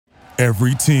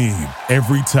Every team,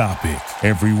 every topic,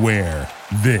 everywhere.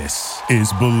 This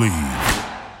is Believe.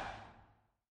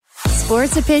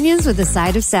 Sports opinions with a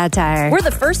side of satire. We're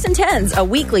the First and Tens, a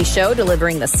weekly show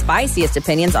delivering the spiciest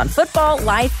opinions on football,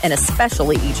 life, and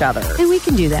especially each other. And we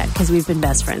can do that because we've been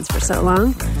best friends for so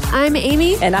long. I'm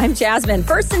Amy. And I'm Jasmine.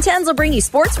 First and Tens will bring you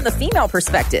sports from the female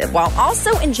perspective while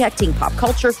also injecting pop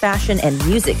culture, fashion, and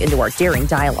music into our daring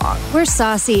dialogue. We're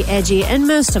saucy, edgy, and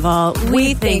most of all,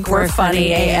 we think we're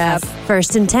funny AF.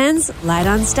 First and Tens, light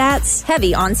on stats,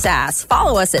 heavy on sass.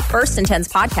 Follow us at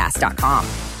firstandtenspodcast.com.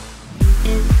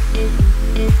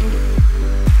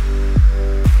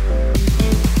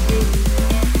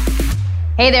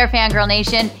 Hey there, Fangirl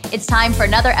Nation. It's time for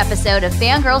another episode of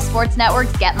Fangirl Sports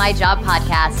Network's Get My Job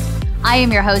podcast. I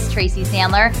am your host, Tracy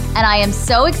Sandler, and I am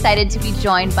so excited to be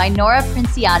joined by Nora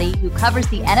Princiati, who covers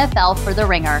the NFL for The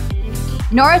Ringer.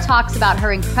 Nora talks about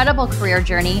her incredible career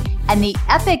journey and the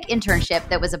epic internship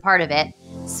that was a part of it,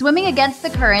 swimming against the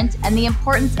current, and the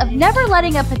importance of never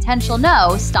letting a potential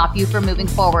no stop you from moving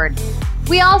forward.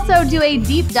 We also do a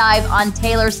deep dive on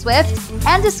Taylor Swift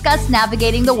and discuss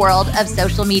navigating the world of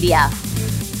social media.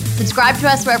 Subscribe to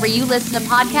us wherever you listen to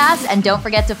podcasts, and don't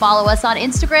forget to follow us on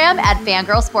Instagram at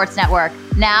Fangirl Sports Network.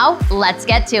 Now, let's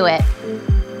get to it.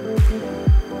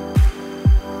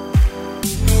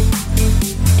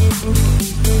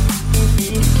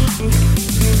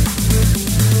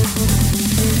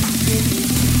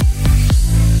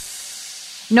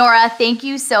 Nora, thank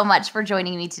you so much for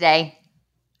joining me today.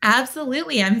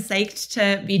 Absolutely. I'm psyched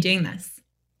to be doing this.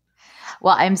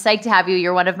 Well, I'm psyched to have you.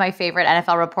 You're one of my favorite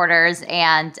NFL reporters.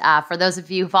 And for those of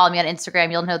you who follow me on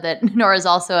Instagram, you'll know that Nora is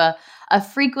also a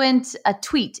frequent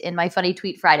tweet in my Funny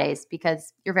Tweet Fridays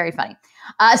because you're very funny.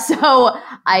 So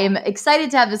I'm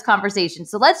excited to have this conversation.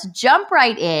 So let's jump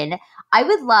right in. I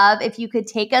would love if you could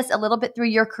take us a little bit through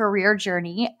your career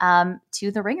journey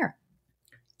to The Ringer.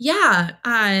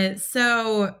 Yeah.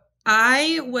 So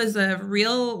I was a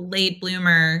real late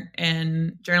bloomer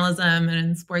in journalism and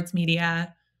in sports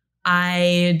media.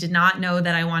 I did not know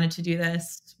that I wanted to do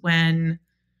this when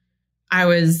I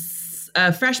was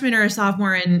a freshman or a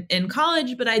sophomore in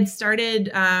college, but I'd started,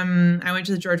 I went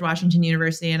to the George Washington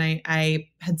University, and I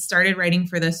had started writing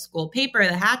for the school paper,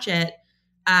 The Hatchet,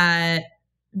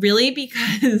 really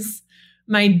because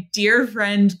my dear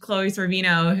friend Chloe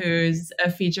Sorvino, who's a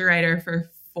feature writer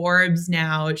for Forbes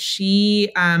now,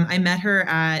 I met her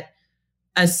at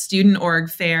a student org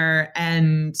fair,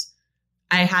 and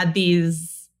I had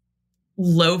these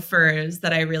loafers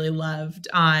that I really loved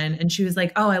on, and she was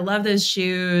like, "Oh, I love those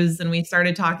shoes." And we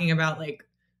started talking about like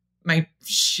my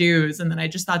shoes, and then I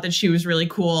just thought that she was really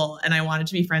cool and I wanted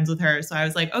to be friends with her. So I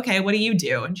was like, "Okay, what do you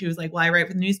do?" And she was like, "Well, I write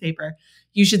for the newspaper.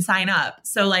 You should sign up."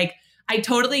 So like I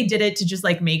totally did it to just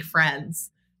like make friends.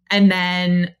 And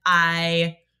then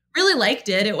I really liked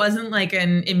it. It wasn't like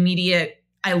an immediate,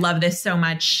 I love this so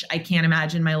much, I can't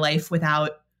imagine my life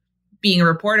without being a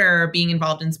reporter or being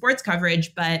involved in sports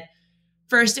coverage. But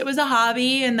first it was a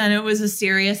hobby, and then it was a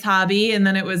serious hobby, and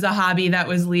then it was a hobby that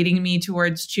was leading me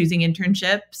towards choosing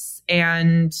internships.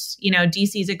 And, you know,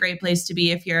 DC is a great place to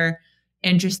be if you're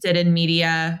interested in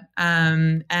media.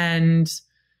 And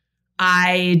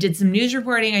I did some news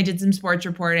reporting. I did some sports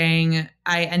reporting.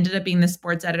 I ended up being the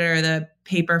sports editor of the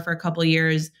paper for a couple of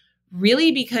years,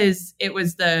 really because it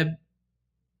was the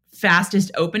fastest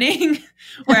opening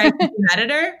where I was an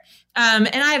editor. And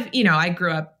I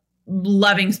grew up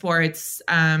loving sports.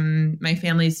 My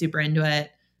family's super into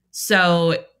it.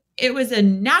 So it was a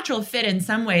natural fit in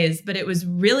some ways, but it was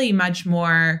really much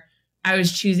more, I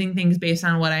was choosing things based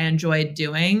on what I enjoyed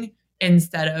doing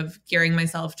instead of gearing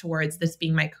myself towards this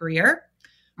being my career.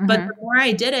 Mm-hmm. But the more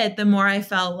I did it, the more I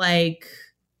felt like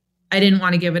I didn't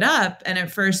want to give it up. And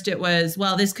at first it was,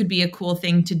 well, this could be a cool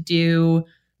thing to do,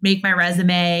 make my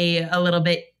resume a little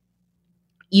bit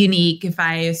unique if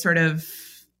I sort of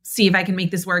see if I can make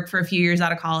this work for a few years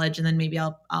out of college, and then maybe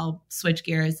I'll switch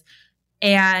gears.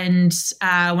 And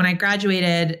when I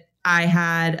graduated, I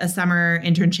had a summer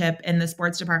internship in the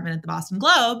sports department at the Boston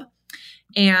Globe,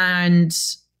 and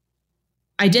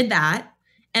I did that.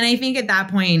 And I think at that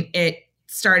point, it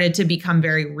started to become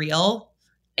very real.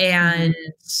 And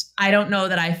I don't know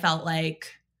that I felt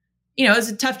like, you know, it's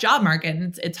a tough job market,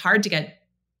 and it's hard to get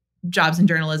jobs in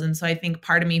journalism. So I think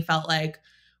part of me felt like,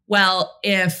 well,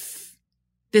 if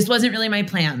this wasn't really my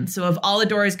plan, so if all the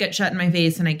doors get shut in my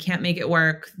face and I can't make it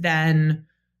work, then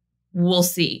we'll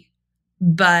see.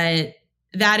 But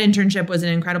that internship was an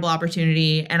incredible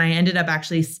opportunity, and I ended up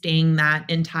actually staying that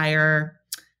entire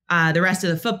the rest of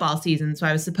the football season. So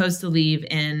I was supposed to leave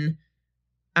in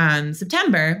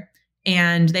September,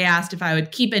 And they asked if I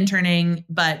would keep interning,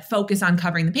 but focus on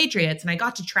covering the Patriots. And I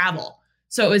got to travel.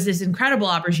 So it was this incredible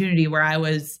opportunity where I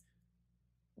was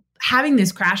having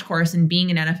this crash course in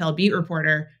being an NFL beat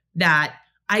reporter that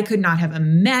I could not have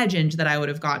imagined that I would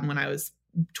have gotten when I was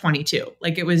 22.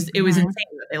 Like it was insane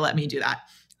that they let me do that.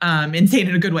 Insane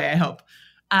in a good way, I hope.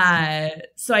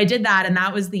 So I did that. And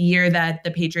that was the year that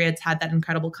the Patriots had that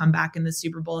incredible comeback in the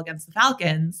Super Bowl against the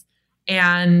Falcons.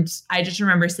 And I just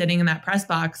remember sitting in that press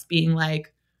box being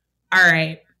like, all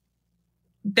right,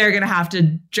 they're going to have to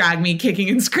drag me kicking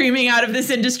and screaming out of this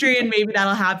industry and maybe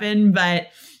that'll happen. But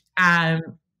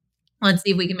let's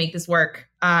see if we can make this work.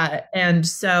 And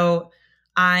so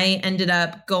I ended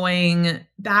up going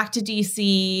back to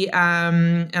DC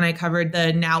and I covered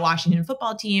the now Washington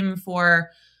football team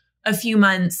for a few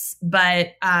months.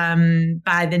 But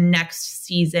by the next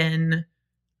season,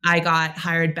 I got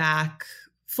hired back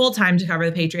full-time to cover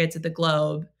the Patriots at the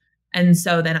Globe. And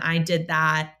so then I did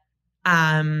that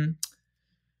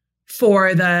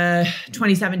for the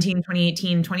 2017,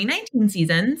 2018, 2019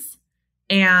 seasons.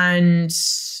 And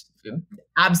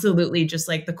absolutely just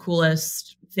like the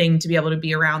coolest thing to be able to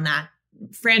be around that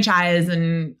franchise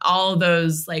and all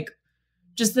those, like,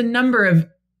 just the number of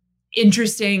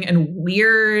interesting and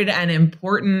weird and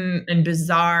important and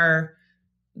bizarre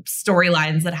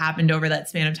storylines that happened over that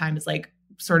span of time is like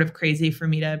sort of crazy for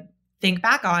me to think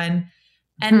back on.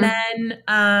 And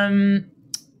then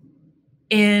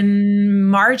in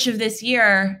March of this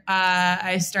year,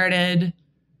 I started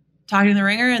talking to The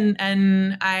Ringer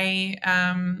and I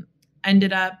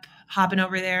ended up hopping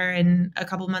over there and a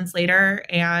couple months later.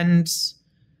 And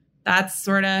that's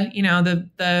sort of,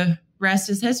 the rest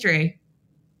is history.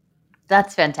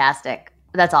 That's fantastic.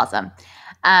 That's awesome.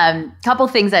 Couple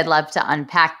things I'd love to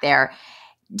unpack there.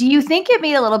 Do you think it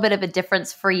made a little bit of a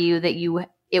difference for you that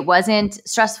it wasn't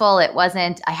stressful? It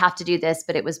wasn't, I have to do this,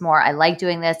 but it was more, I like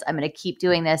doing this. I'm going to keep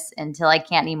doing this until I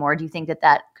can't anymore. Do you think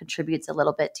that contributes a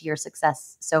little bit to your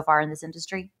success so far in this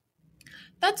industry?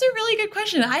 That's a really good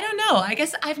question. I don't know. I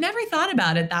guess I've never thought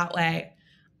about it that way.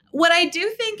 What I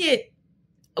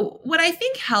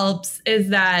think helps is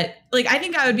that, like, I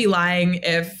think I would be lying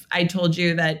if I told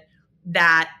you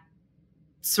that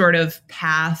sort of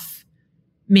path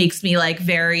makes me like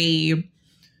very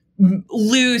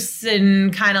loose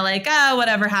and kind of like,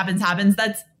 whatever happens.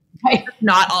 That's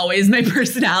not always my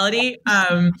personality.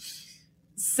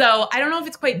 So I don't know if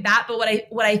it's quite that, but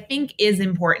what I think is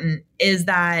important is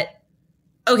that,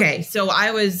 okay, so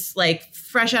I was like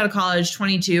fresh out of college,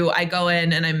 22, I go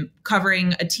in and I'm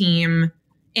covering a team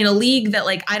in a league that,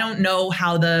 like, I don't know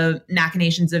how the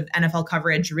machinations of NFL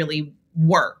coverage really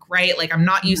work, right? Like, I'm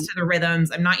not used to the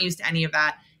rhythms. I'm not used to any of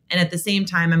that. And at the same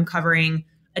time, I'm covering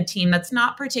a team that's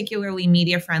not particularly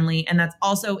media friendly. And that's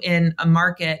also in a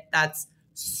market that's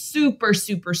super,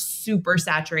 super, super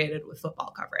saturated with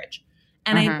football coverage.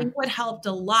 And I think what helped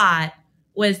a lot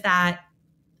was that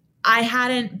I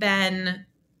hadn't been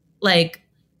like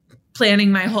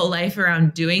planning my whole life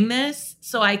around doing this.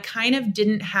 So I kind of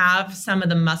didn't have some of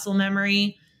the muscle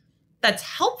memory that's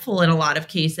helpful in a lot of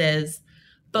cases.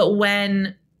 But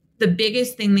when the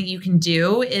biggest thing that you can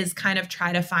do is kind of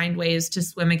try to find ways to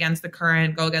swim against the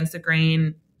current, go against the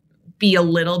grain, be a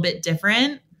little bit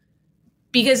different.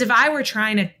 Because if I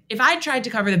tried to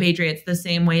cover the Patriots the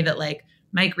same way that like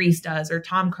Mike Reese does or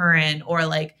Tom Curran or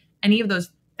like any of those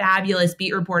fabulous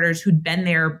beat reporters who'd been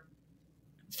there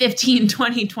 15,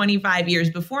 20, 25 years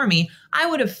before me, I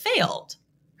would have failed.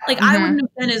 Like I wouldn't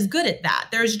have been as good at that.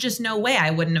 There's just no way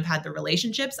I wouldn't have had the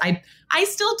relationships. I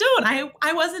still don't.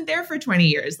 I wasn't there for 20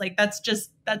 years. Like that's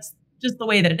just the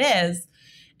way that it is.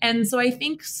 And so I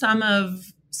think some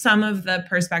of the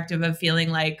perspective of feeling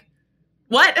like,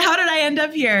 how did I end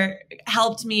up here,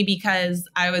 helped me because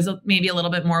I was maybe a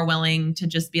little bit more willing to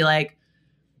just be like,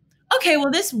 okay, well,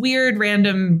 this weird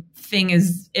random thing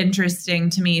is interesting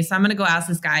to me. So I'm going to go ask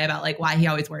this guy about like why he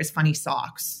always wears funny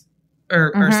socks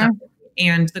or something.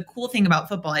 And the cool thing about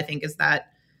football, I think, is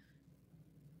that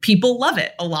people love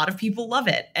it. A lot of people love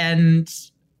it. And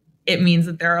it means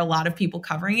that there are a lot of people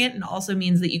covering it, and also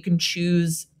means that you can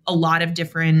choose a lot of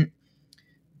different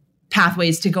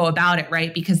pathways to go about it,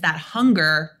 right? Because that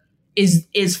hunger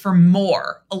is for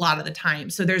more a lot of the time.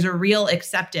 So there's a real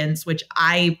acceptance, which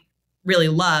I really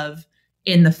love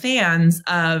in the fans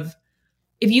of,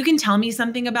 if you can tell me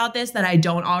something about this that I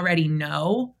don't already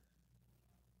know,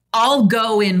 I'll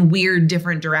go in weird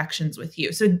different directions with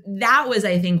you. So that was,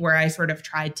 I think, where I sort of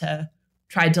tried to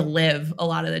live a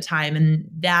lot of the time. And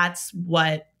that's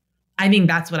what I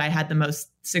had the most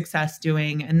success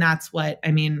doing. And that's what,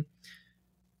 I mean,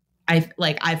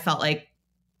 I felt like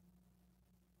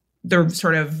the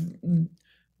sort of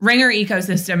Ringer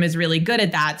ecosystem is really good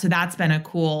at that. So that's been a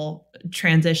cool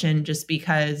transition just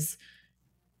because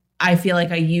I feel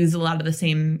like I use a lot of the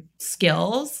same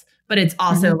skills, but it's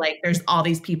also like there's all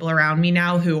these people around me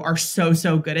now who are so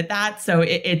good at that. So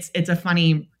it's a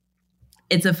funny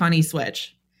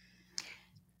switch.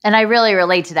 And I really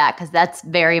relate to that because that's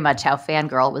very much how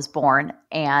Fangirl was born.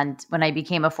 And when I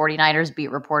became a 49ers beat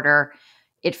reporter,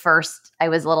 at first I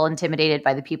was a little intimidated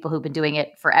by the people who've been doing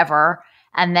it forever.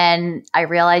 And then I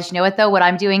realized, you know what, though, what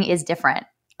I'm doing is different.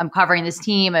 I'm covering this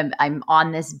team. I'm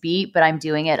on this beat, but I'm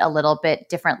doing it a little bit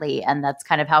differently. And that's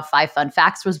kind of how 5 Fun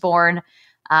Facts was born,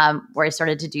 where I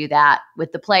started to do that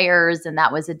with the players. And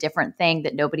that was a different thing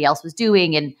that nobody else was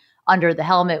doing. And Under the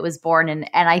Helmet was born. And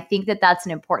I think that that's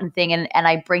an important thing. And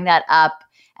I bring that up,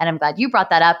 and I'm glad you brought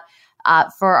that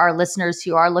up for our listeners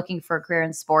who are looking for a career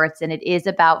in sports. And it is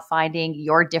about finding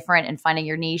your different and finding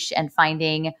your niche and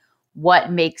finding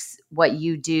what makes what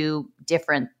you do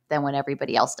different than what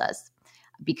everybody else does.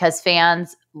 Because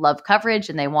fans love coverage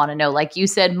and they want to know, like you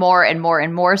said, more and more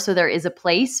and more. So there is a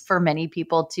place for many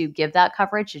people to give that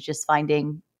coverage. It's just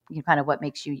finding kind of what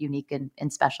makes you unique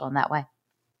and special in that way.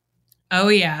 Oh,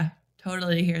 yeah.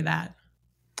 Totally hear that.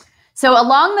 So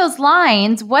along those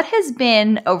lines, what has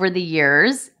been over the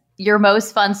years your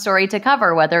most fun story to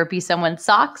cover, whether it be someone's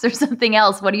socks or something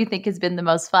else? What do you think has been the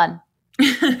most fun?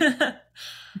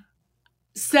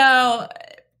 So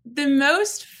the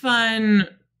most fun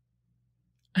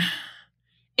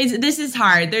this is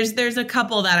hard. There's a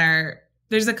couple that are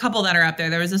up there.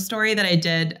 There was a story that I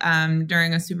did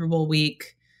during a Super Bowl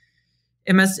week.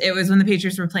 It was when the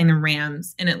Patriots were playing the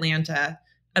Rams in Atlanta,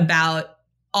 about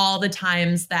all the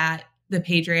times that the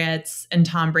Patriots and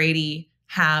Tom Brady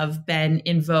have been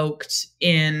invoked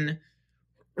in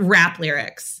rap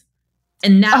lyrics.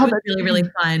 And that was really, really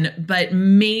fun. But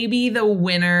maybe the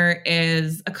winner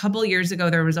is, a couple years ago,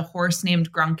 there was a horse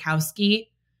named Gronkowski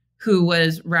who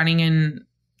was running in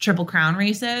Triple Crown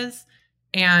races.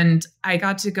 And I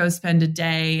got to go spend a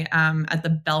day at the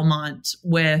Belmont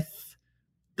with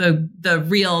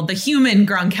the human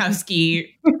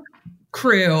Gronkowski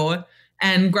crew,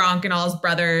 and Gronk and all his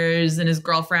brothers and his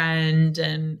girlfriend,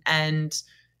 and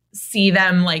see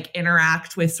them like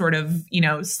interact with sort of,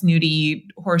 snooty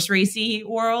horse racy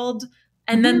world.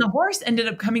 And then the horse ended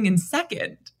up coming in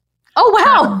second. Oh,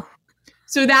 wow.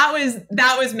 So that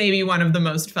was maybe one of the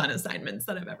most fun assignments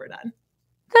that I've ever done.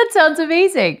 That sounds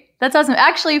amazing. That's awesome.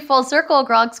 Actually, full circle,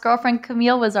 Gronk's girlfriend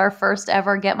Camille was our first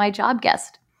ever Get My Job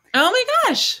guest. Oh my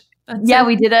gosh.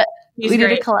 We did a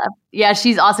collab. Yeah,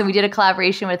 she's awesome. We did a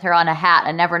collaboration with her on a hat,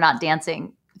 a Never Not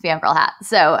Dancing Fangirl hat.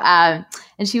 So,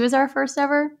 and she was our first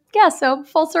ever guest. So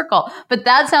full circle. But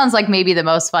that sounds like maybe the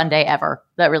most fun day ever.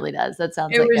 That really does. That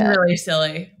sounds like it was really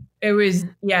silly. It was,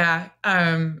 yeah.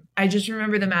 I just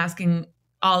remember them asking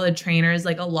all the trainers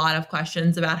like a lot of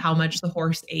questions about how much the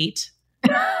horse ate.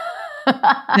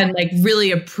 And like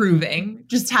really approving,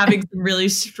 just having some really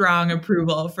strong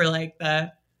approval for like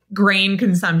the grain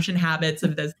consumption habits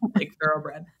of this like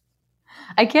thoroughbred.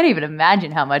 I can't even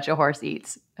imagine how much a horse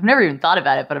eats. I've never even thought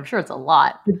about it, but I'm sure it's a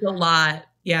lot. It's a lot.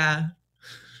 Yeah.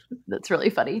 That's really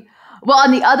funny. Well,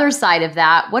 on the other side of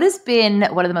that, what has been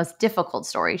one of the most difficult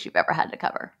stories you've ever had to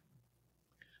cover?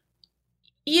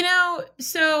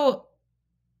 So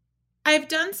I've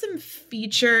done some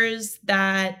features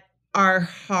that are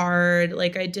hard.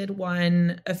 Like I did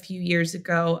one a few years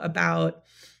ago about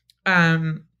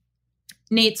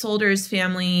Nate Solder's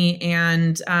family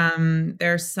and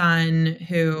their son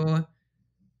who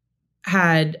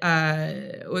had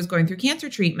was going through cancer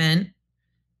treatment.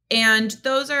 And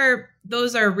those are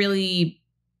really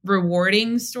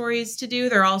rewarding stories to do.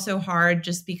 They're also hard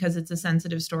just because it's a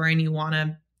sensitive story and you want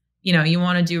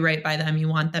to do right by them. You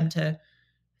want them to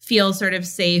feel sort of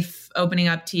safe opening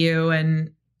up to you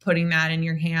and putting that in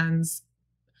your hands.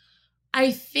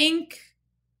 I think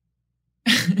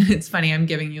it's funny. I'm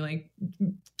giving you like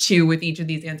two with each of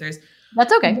these answers.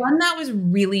 That's okay. One that was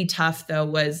really tough though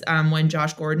was when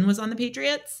Josh Gordon was on the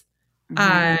Patriots.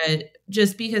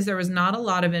 Just because there was not a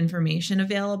lot of information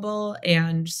available.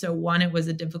 And so it was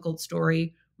a difficult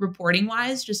story reporting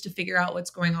wise, just to figure out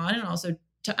what's going on and also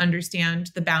to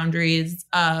understand the boundaries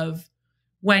of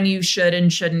when you should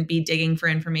and shouldn't be digging for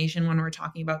information when we're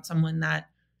talking about someone that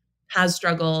has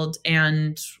struggled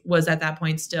and was at that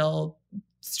point still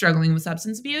struggling with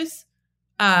substance abuse.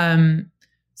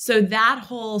 So that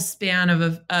whole span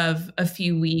of a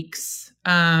few weeks,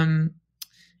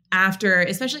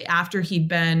 especially after he'd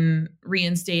been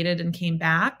reinstated and came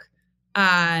back,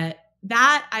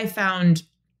 that I found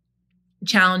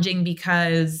challenging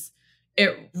because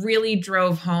it really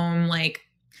drove home, like,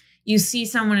 you see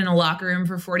someone in a locker room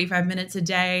for 45 minutes a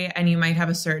day and you might have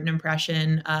a certain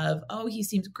impression of, oh, he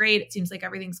seems great. It seems like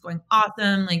everything's going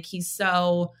awesome. Like he's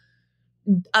so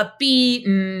upbeat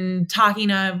and talking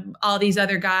to all these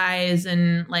other guys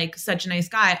and like such a nice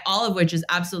guy, all of which is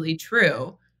absolutely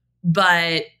true.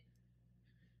 But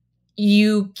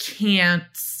you can't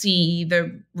see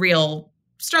the real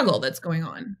struggle that's going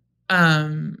on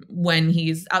when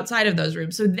he's outside of those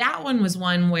rooms. So that one was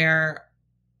one where,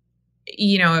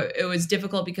 you know, it was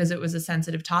difficult because it was a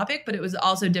sensitive topic, but it was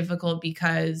also difficult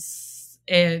because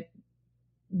it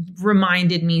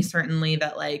reminded me certainly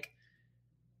that like,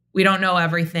 we don't know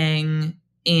everything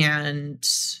and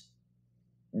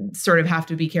sort of have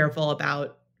to be careful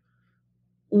about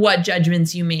what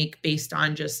judgments you make based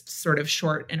on just sort of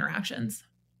short interactions.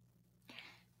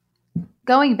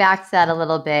 Going back to that a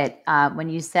little bit, when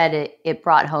you said it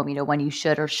brought home, you know, when you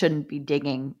should or shouldn't be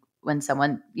digging when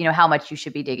someone, you know, how much you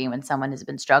should be digging when someone has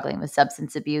been struggling with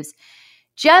substance abuse.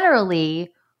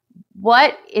 Generally,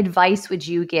 what advice would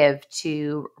you give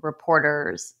to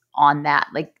reporters on that?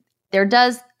 Like, there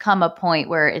does come a point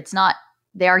where it's not,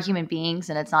 they are human beings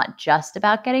and it's not just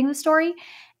about getting the story.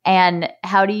 And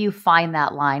how do you find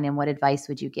that line, and what advice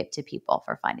would you give to people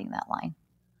for finding that line?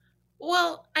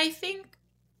 Well, I think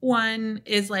one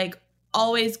is like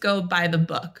always go by the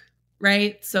book,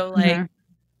 right? So like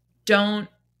don't,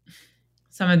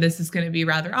 some of this is going to be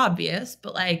rather obvious,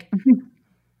 but like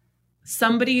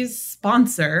somebody's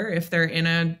sponsor, if they're in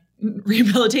a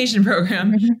rehabilitation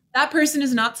program, that person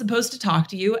is not supposed to talk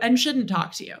to you and shouldn't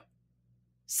talk to you.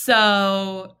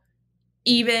 So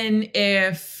even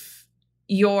if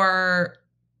as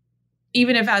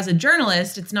a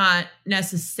journalist, it's not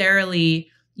necessarily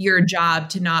your job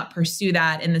to not pursue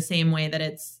that in the same way that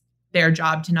it's their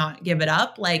job to not give it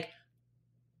up, like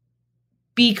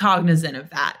be cognizant of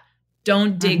that.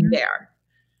 Don't dig there.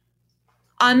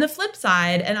 On the flip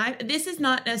side, and this is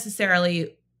not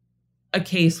necessarily a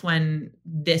case when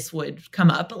this would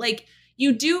come up, but like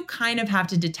you do kind of have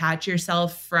to detach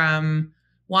yourself from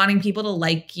wanting people to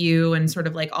like you and sort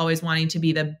of like always wanting to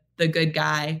be the good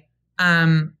guy.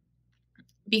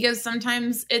 Because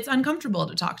sometimes it's uncomfortable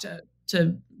to talk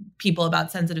to people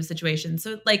about sensitive situations.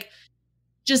 So like,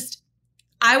 just,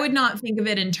 I would not think of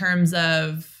it in terms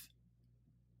of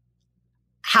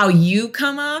how you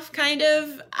come off, kind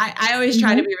of. I always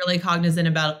try to be really cognizant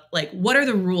about like, what are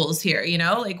the rules here? You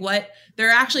know, like there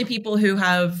are actually people who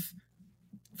have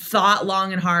thought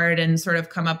long and hard and sort of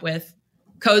come up with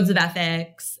codes of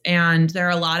ethics. And there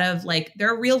are a lot of like,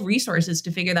 there are real resources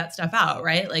to figure that stuff out,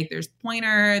 right? Like there's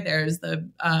Poynter, there's the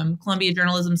Columbia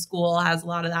Journalism School has a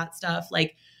lot of that stuff.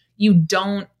 Like you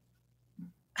don't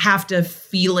have to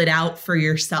feel it out for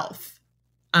yourself.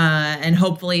 And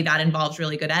hopefully that involves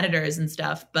really good editors and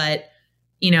stuff. But,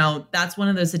 you know, that's one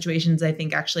of those situations I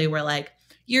think actually where like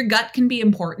your gut can be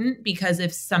important, because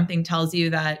if something tells you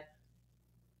that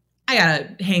I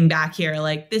gotta hang back here,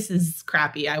 like this is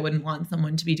crappy, I wouldn't want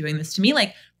someone to be doing this to me,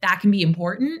 like that can be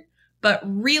important. But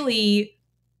really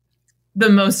the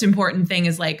most important thing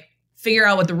is like figure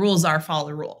out what the rules are, follow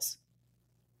the rules.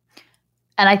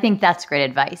 And I think that's great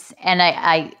advice. And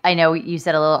I know you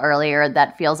said a little earlier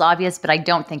that feels obvious, but I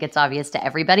don't think it's obvious to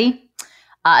everybody,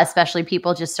 especially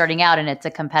people just starting out and it's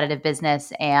a competitive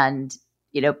business. And,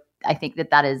 you know, I think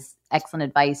that is excellent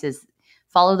advice, is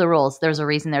follow the rules. There's a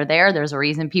reason they're there. There's a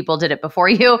reason people did it before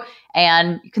you.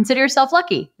 And consider yourself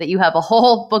lucky that you have a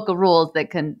whole book of rules that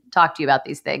can talk to you about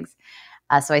these things.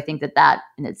 So I think that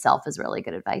in itself is really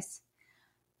good advice.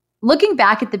 Looking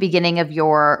back at the beginning of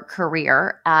your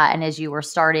career and as you were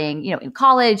starting, you know, in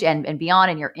college and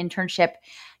beyond in your internship,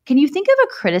 can you think of a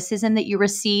criticism that you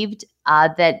received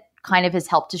that kind of has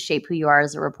helped to shape who you are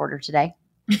as a reporter today?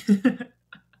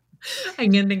 I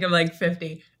can think of like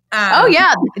 50. Oh,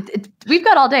 yeah. We've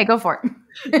got all day. Go for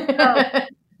it.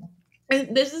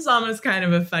 This is almost kind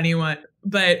of a funny one,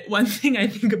 but one thing I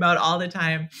think about all the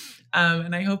time,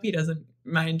 and I hope he doesn't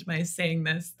mind my saying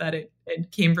this, that it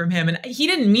came from him, and he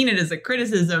didn't mean it as a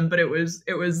criticism, but it was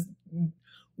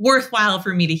worthwhile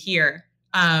for me to hear.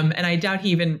 And I doubt he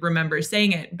even remembers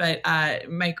saying it, but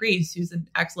Mike Reese, who's an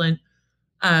excellent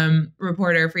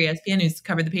reporter for ESPN, who's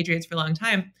covered the Patriots for a long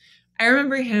time, I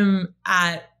remember him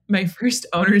at my first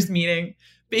owners meeting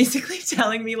basically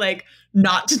telling me like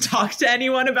not to talk to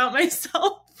anyone about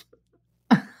myself.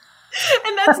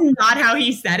 And that's not how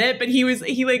he said it, but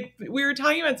we were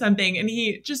talking about something and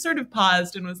he just sort of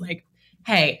paused and was like,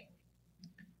 hey,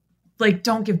 like,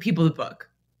 don't give people the book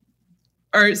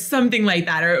or something like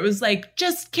that. Or it was like,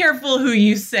 just careful who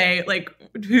you say,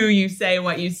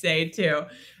 what you say to.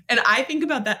 And I think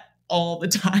about that all the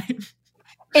time.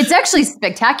 It's actually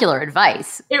spectacular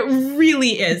advice. It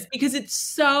really is, because it's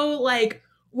so like,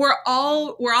 we're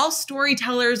all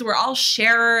storytellers. We're all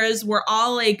sharers. We're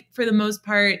all like, for the most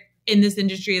part in this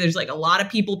industry, there's like a lot of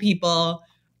people.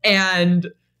 And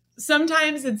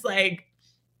sometimes it's like,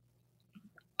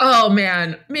 oh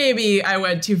man, maybe I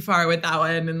went too far with that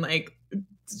one. And like,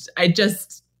 I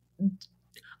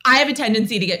have a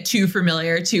tendency to get too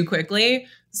familiar too quickly.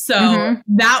 So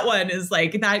that one is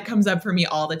like, that comes up for me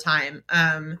all the time.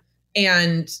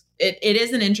 And it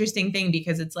is an interesting thing,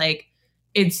 because it's like,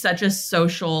 it's such a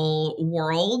social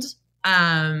world.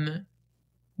 But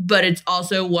it's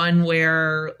also one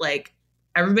where like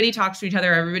everybody talks to each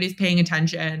other. Everybody's paying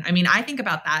attention. I mean, I think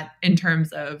about that in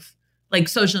terms of like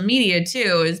social media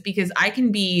too, is because I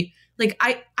can be like,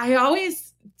 I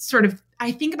always sort of,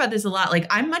 I think about this a lot. Like,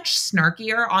 I'm much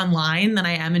snarkier online than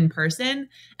I am in person.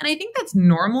 And I think that's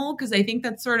normal, because I think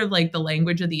that's sort of like the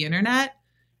language of the internet.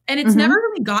 And it's never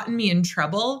really gotten me in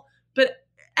trouble. But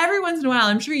every once in a while,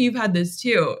 I'm sure you've had this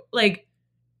too. Like,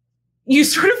 you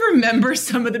sort of remember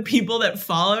some of the people that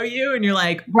follow you and you're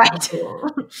like, right. Oh,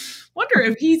 wonder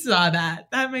if he saw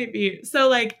that. That might be. So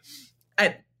like,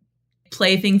 I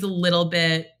play things a little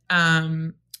bit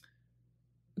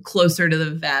closer to the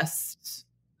vest.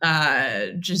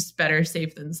 Just better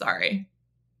safe than sorry.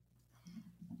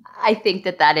 I think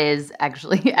that is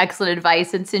actually excellent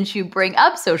advice. And since you bring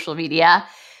up social media,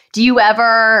 do you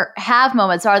ever have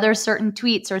moments? Are there certain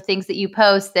tweets or things that you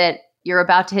post that you're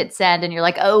about to hit send and you're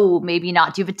like, oh, maybe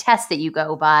not? Do you have a test that you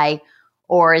go by?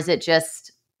 Or is it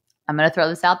just, I'm going to throw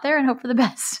this out there and hope for the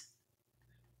best?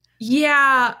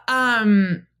 Yeah.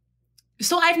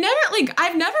 So I've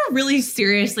never really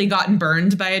seriously gotten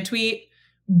burned by a tweet.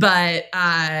 But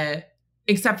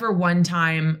except for one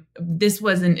time, this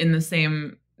wasn't in the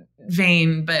same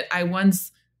vein, but I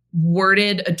once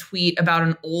worded a tweet about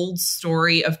an old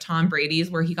story of Tom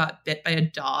Brady's where he got bit by a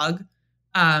dog.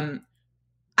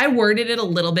 I worded it a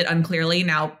little bit unclearly.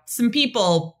 Now, some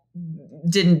people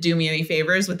didn't do me any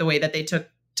favors with the way that they took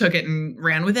it and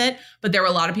ran with it. But there were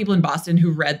a lot of people in Boston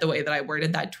who read the way that I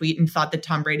worded that tweet and thought that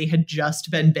Tom Brady had just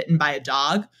been bitten by a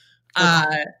dog.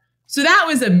 So that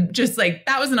was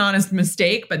that was an honest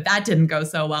mistake, but that didn't go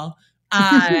so well.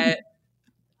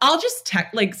 I'll just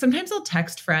sometimes I'll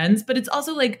text friends, but it's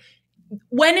also like,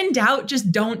 when in doubt,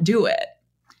 just don't do it.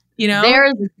 You know,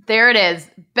 there it is.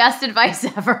 Best advice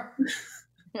ever.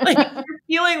 Like, you're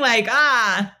feeling like,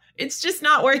 it's just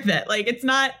not worth it. Like, it's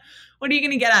not, what are you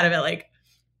going to get out of it? Like,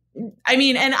 I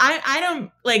mean, and I don't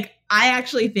like, I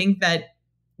actually think that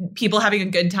people having a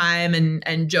good time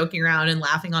and joking around and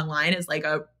laughing online is like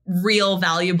a real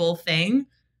valuable thing,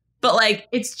 but like,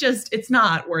 it's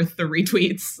not worth the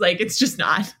retweets. Like, it's just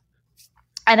not.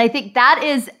 And I think that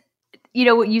is,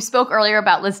 you spoke earlier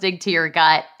about listening to your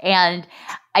gut. And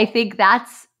I think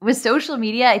that's with social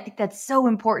media. I think that's so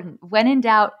important. When in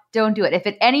doubt, don't do it. If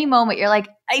at any moment you're like,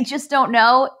 I just don't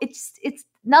know, it's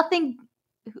nothing.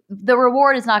 The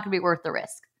reward is not going to be worth the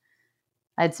risk.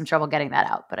 I had some trouble getting that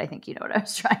out, but I think you know what I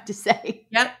was trying to say.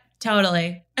 Yep.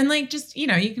 Totally. And like, just, you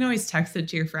can always text it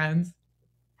to your friends.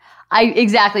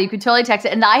 Exactly. You could totally text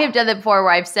it. And I have done that before,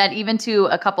 where I've sent even to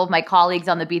a couple of my colleagues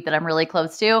on the beat that I'm really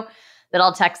close to, that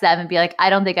I'll text them and be like,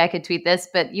 I don't think I could tweet this,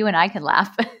 but you and I can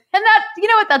laugh. And that, you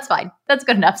know what? That's fine. That's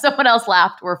good enough. Someone else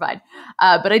laughed. We're fine.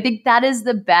 But I think that is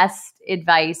the best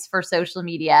advice for social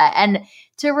media. And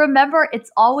to remember, it's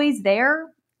always there.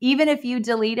 Even if you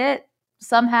delete it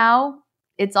somehow,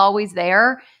 it's always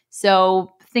there.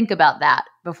 So think about that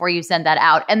before you send that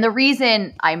out. And the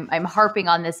reason I'm harping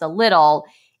on this a little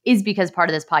is because part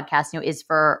of this podcast, is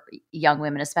for young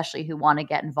women, especially who want to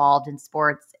get involved in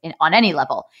sports on any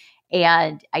level.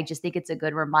 And I just think it's a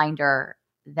good reminder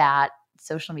that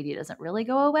social media doesn't really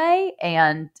go away,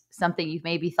 and something you've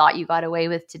maybe thought you got away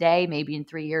with today, maybe in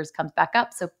 3 years comes back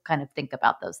up. So kind of think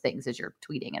about those things as you're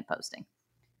tweeting and posting.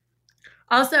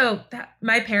 Also,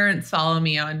 my parents follow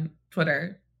me on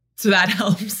Twitter, so that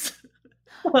helps.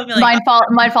 Mine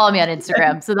follow me on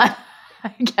Instagram, so that I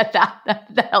get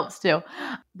that helps too.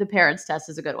 The parents test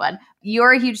is a good one.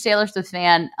 You're a huge Taylor Swift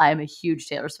fan. I'm a huge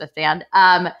Taylor Swift fan.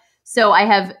 So I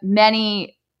have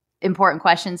many important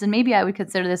questions, and maybe I would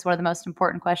consider this one of the most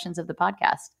important questions of the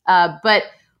podcast. But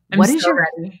what is your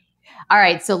ready. All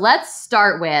right, so let's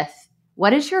start with,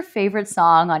 what is your favorite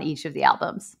song on each of the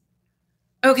albums?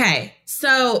 Okay,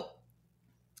 so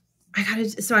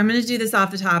I'm going to do this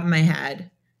off the top of my head.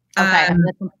 Okay,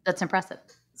 that's impressive.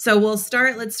 So let's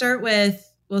start with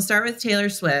Taylor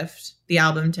Swift, the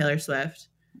album Taylor Swift.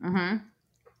 Mm-hmm.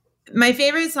 My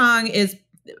favorite song is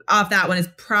off that one is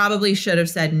probably Should Have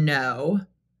Said No.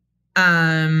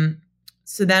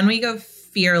 So then we go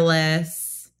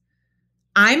Fearless.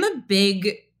 I'm a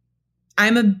big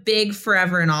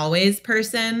Forever and Always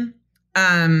person.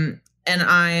 And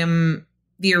I'm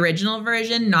the original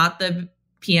version, not the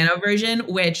piano version,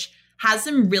 which has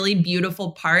some really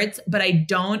beautiful parts, but I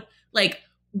don't like.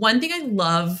 One thing I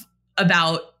love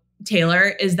about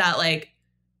Taylor is that like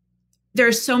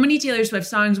there's so many Taylor Swift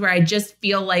songs where I just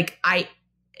feel like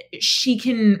she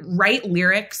can write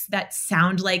lyrics that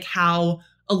sound like how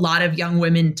a lot of young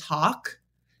women talk.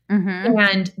 Mm-hmm.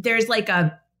 And there's like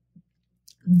a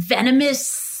venomous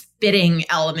spitting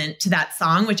element to that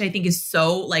song, which I think is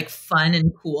so like fun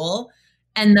and cool.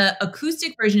 And the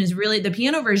acoustic version the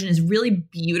piano version is really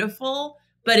beautiful,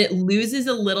 but it loses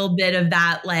a little bit of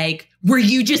that, like, were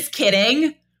you just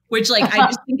kidding? Which like, I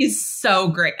just think is so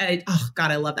great. Oh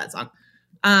God, I love that song.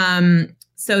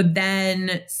 So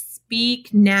then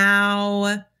Speak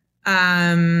Now.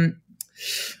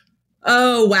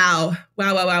 Oh, wow.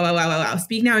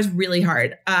 Speak Now is really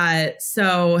hard.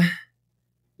 So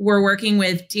we're working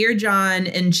with Dear John,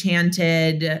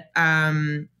 Enchanted,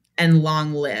 and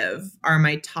Long Live are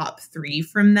my top 3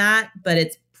 from that, but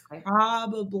it's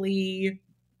probably,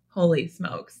 holy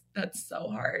smokes, that's so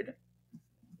hard.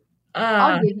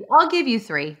 I'll give you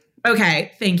 3.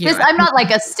 Okay, thank you. Because I'm not like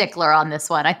a stickler on this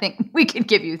one. I think we can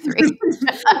give you 3.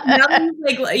 Now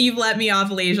like you've let me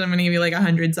off leash. I'm gonna give you like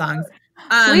 100 songs.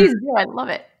 Please do. I love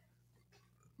it.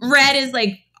 Red is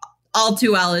like All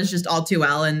Too Well is just All Too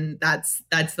Well, and that's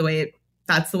the way it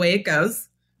goes.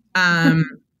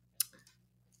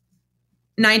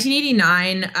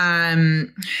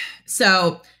 1989.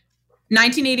 So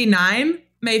 1989,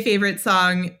 my favorite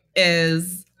song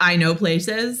is I Know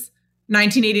Places.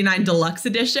 1989 Deluxe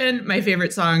Edition, my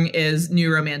favorite song is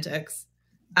New Romantics.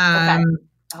 Okay.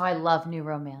 Oh, I love New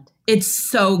Romantic. It's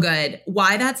so good.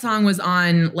 Why that song was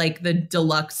on like the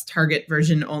deluxe Target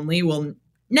version only will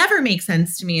never make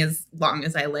sense to me as long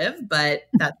as I live, but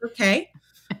that's okay.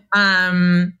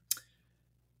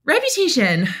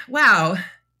 Reputation. Wow.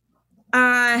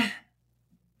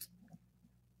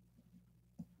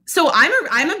 So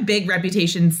I'm a big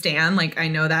Reputation stan. Like I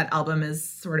know that album is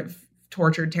sort of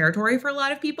tortured territory for a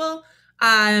lot of people.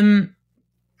 I'm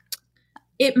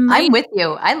with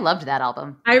you. I loved that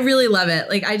album. I really love it.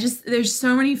 Like there's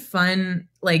so many fun,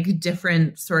 like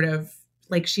different sort of,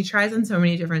 like she tries on so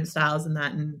many different styles in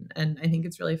that. And I think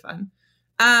it's really fun.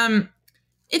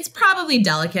 It's probably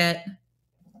Delicate.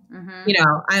 Mm-hmm. You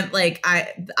know, I'm like,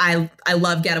 I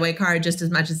love Getaway Car just as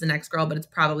much as The Next Girl, but it's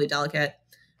probably Delicate.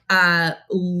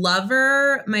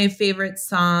 Lover, my favorite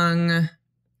song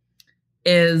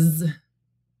is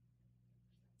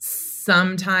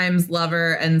sometimes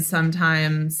Lover and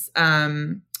sometimes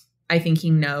I Think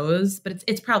He Knows, but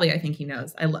it's probably I Think He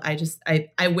Knows.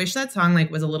 I wish that song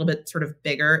like was a little bit sort of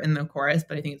bigger in the chorus,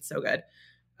 but I think it's so good.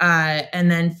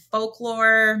 And then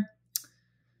Folklore,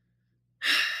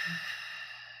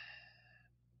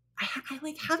 I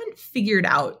like haven't really figured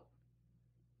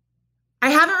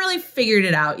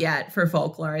it out yet for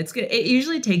Folklore. It's good. It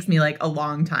usually takes me like a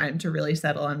long time to really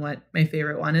settle on what my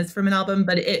favorite one is from an album,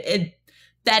 but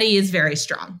Betty is very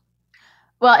strong.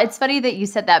 Well, it's funny that you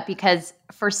said that because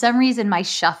for some reason my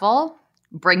shuffle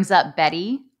brings up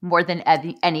Betty more than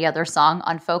any other song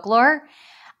on Folklore.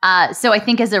 So I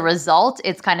think as a result,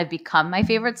 it's kind of become my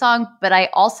favorite song, but I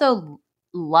also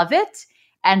love it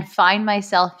and find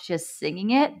myself just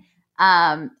singing it.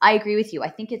 I agree with you. I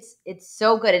think it's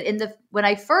so good. And when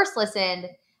I first listened,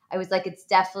 I was like, it's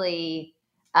definitely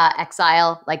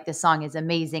Exile. Like this song is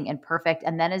amazing and perfect.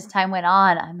 And then as time went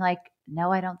on, I'm like,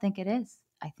 no, I don't think it is.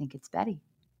 I think it's Betty.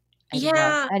 I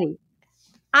love Betty.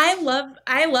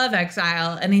 I love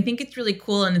Exile, and I think it's really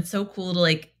cool, and it's so cool to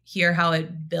like hear how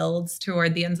it builds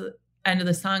toward the end of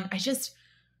the song.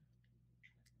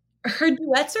 Her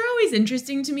duets are always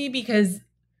interesting to me because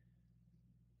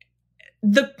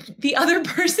the other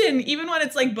person, even when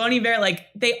it's like Bon Iver, like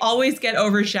they always get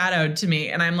overshadowed to me,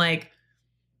 and I'm like,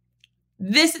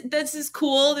 this is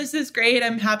cool, this is great,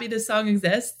 I'm happy this song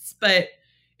exists, but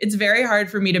it's very hard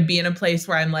for me to be in a place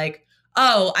where I'm like,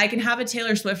 oh, I can have a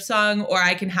Taylor Swift song, or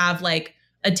I can have like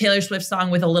a Taylor Swift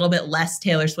song with a little bit less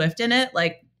Taylor Swift in it.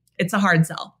 Like it's a hard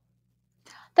sell.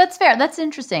 That's fair. That's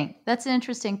interesting. That's an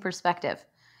interesting perspective.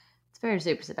 It's very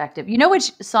perspective. You know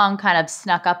which song kind of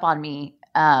snuck up on me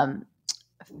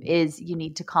is You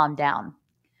Need to Calm Down.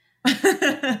 When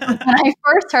I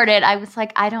first heard it, I was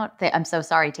like, I'm so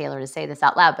sorry, Taylor, to say this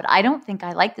out loud, but I don't think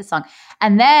I like this song.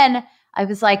 And then I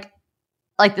was like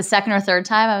the second or third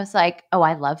time, I was like, oh,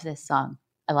 I love this song.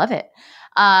 I love it.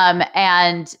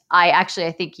 And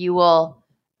I think you will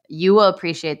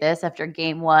appreciate this after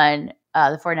game one,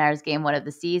 the 49ers game one of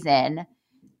the season.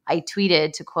 I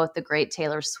tweeted, to quote the great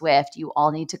Taylor Swift, "You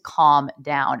all need to calm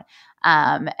down."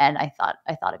 And I thought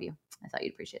of you. I thought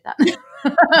you'd appreciate that.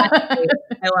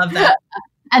 I love that.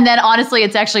 And then honestly,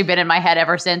 it's actually been in my head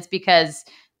ever since, because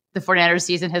the 49ers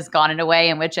season has gone in a way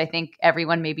in which I think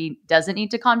everyone maybe doesn't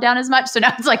need to calm down as much. So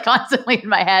now it's like constantly in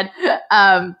my head,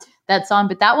 that song.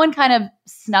 But that one kind of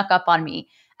snuck up on me.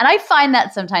 And I find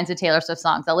that sometimes with Taylor Swift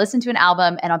songs, I'll listen to an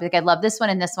album and I'll be like, I love this one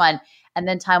and this one. And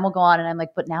then time will go on and I'm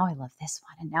like, but now I love this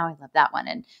one and now I love that one.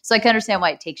 And so I can understand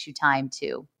why it takes you time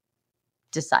to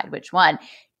decide which one.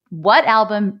 What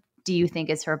album do you think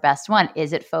is her best one?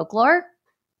 Is it Folklore?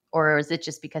 Or is it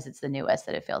just because it's the newest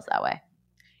that it feels that way?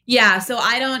 Yeah. So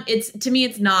to me,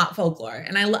 it's not Folklore.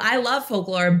 And I love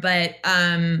Folklore, but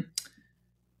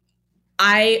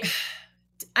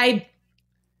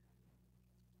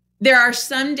there are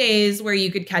some days where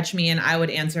you could catch me and I would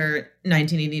answer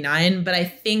 1989, but I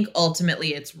think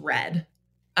ultimately it's Red.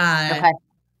 Okay.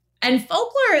 And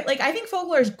Folklore, like, I think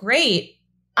Folklore is great.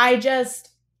 I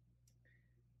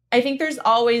think there's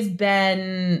always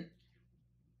been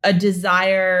a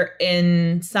desire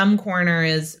in some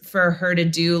corners for her to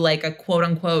do like a quote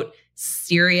unquote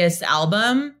serious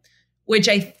album, which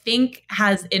I think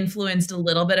has influenced a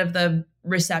little bit of the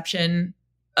reception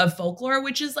of Folklore,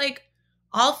 which is like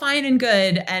all fine and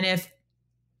good. And if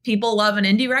people love an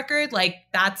indie record, like,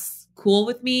 that's cool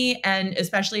with me. And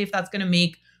especially if that's going to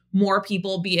make more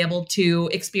people be able to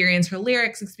experience her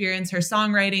lyrics, experience her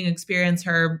songwriting, experience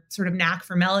her sort of knack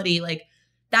for melody, like,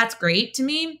 that's great to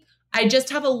me. I just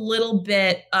have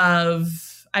I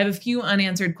have a few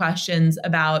unanswered questions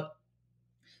about,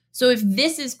 so if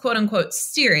this is quote unquote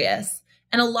serious,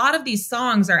 and a lot of these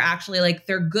songs are actually like,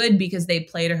 they're good because they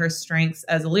play to her strengths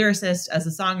as a lyricist, as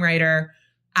a songwriter,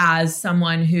 as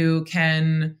someone who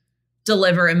can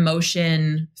deliver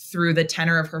emotion through the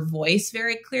tenor of her voice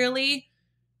very clearly.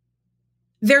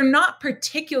 They're not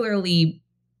particularly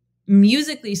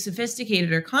musically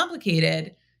sophisticated or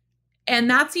complicated. And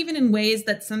that's even in ways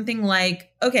that something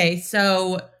like, okay,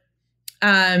 so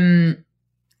I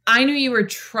Knew You Were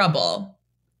Trouble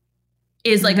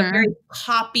is like a very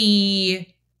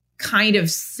poppy, kind of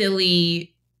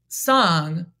silly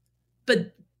song.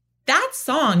 But that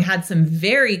song had some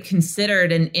very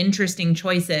considered and interesting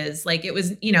choices. Like, it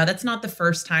was, that's not the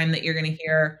first time that you're going to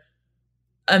hear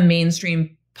a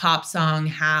mainstream pop song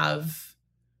have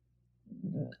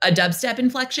a dubstep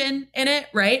inflection in it,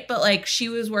 right? But like, she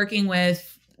was working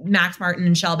with Max Martin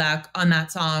and Shellback on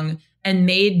that song, and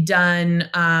they'd done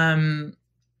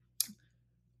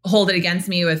Hold It Against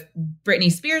Me with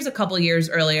Britney Spears a couple years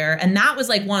earlier. And that was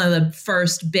like one of the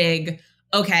first big,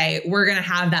 okay, we're going to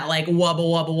have that like wubba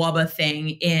wubba wubba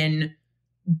thing in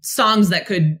songs that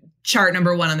could chart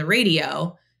number one on the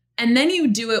radio. And then you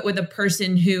do it with a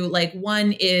person who, like,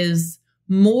 one is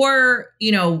more,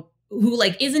 who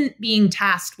like isn't being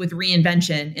tasked with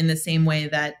reinvention in the same way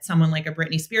that someone like a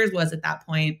Britney Spears was at that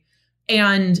point,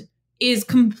 and is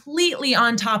completely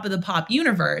on top of the pop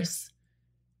universe.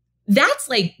 That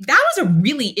was a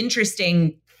really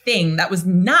interesting thing that was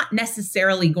not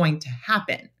necessarily going to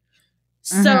happen.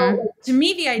 So to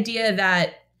me, the idea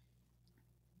that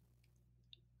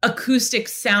acoustic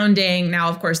sounding, now,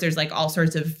 of course, there's like all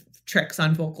sorts of tricks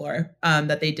on Folklore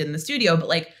that they did in the studio, but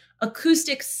like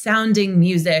acoustic sounding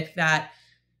music, that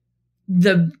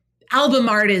the album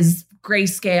art is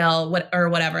grayscale, or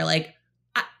whatever. Like,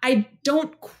 I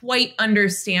don't quite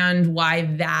understand why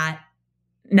that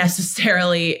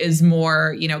necessarily is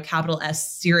more, capital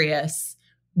S serious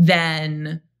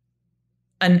than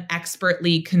an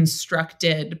expertly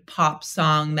constructed pop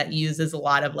song that uses a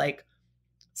lot of like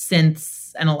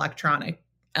synths and electronic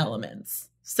elements.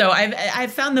 So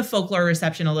I've found the Folklore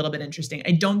reception a little bit interesting.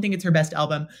 I don't think it's her best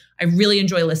album. I really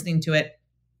enjoy listening to it.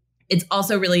 It's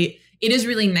also it is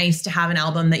really nice to have an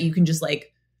album that you can just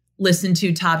like listen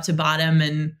to top to bottom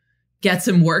and get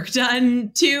some work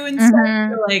done to and stuff.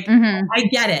 So like, I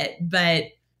get it, but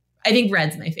I think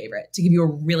Red's my favorite, to give you a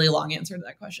really long answer to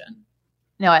that question.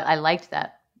 No, I liked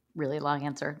that really long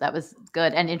answer. That was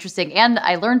good and interesting. And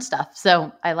I learned stuff.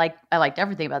 So I liked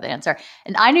everything about that answer.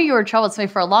 And I Knew You Were Trouble. So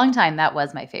for a long time, that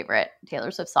was my favorite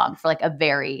Taylor Swift song for like a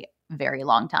very, very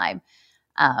long time.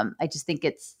 I just think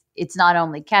it's not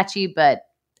only catchy, but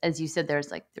as you said,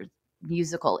 there's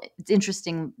musical, it's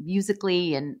interesting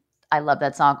musically, and I love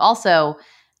that song. Also,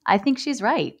 I think she's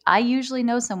right. I usually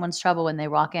know someone's trouble when they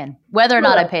walk in. Whether or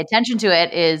not I pay attention to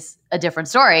it is a different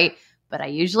story, but I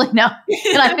usually know.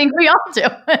 And I think we all do.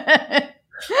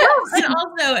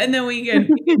 And then we can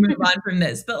move on from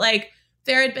this. But like,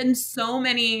 there had been so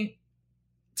many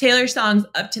Taylor songs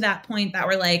up to that point that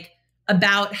were like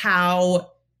about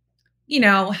how,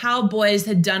 how boys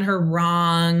had done her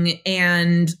wrong.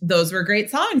 And those were great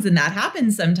songs. And that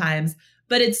happens sometimes.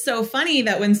 But it's so funny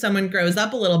that when someone grows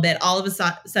up a little bit, all of a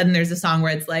sudden there's a song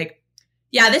where it's like,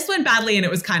 yeah, this went badly and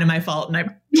it was kind of my fault. And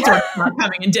I'm not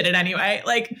coming and did it anyway.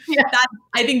 That,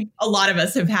 I think a lot of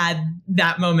us have had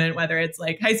that moment, whether it's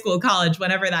like high school, college,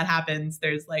 whenever that happens,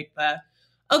 there's like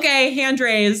okay, hand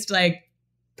raised, like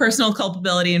personal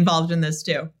culpability involved in this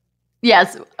too.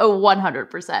 Yes,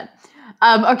 100%.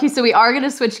 Okay, so we are going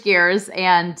to switch gears.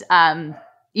 And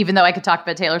even though I could talk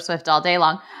about Taylor Swift all day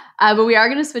long, but we are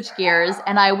going to switch gears,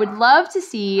 and I would love to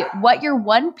see what your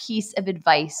one piece of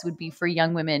advice would be for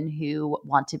young women who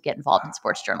want to get involved in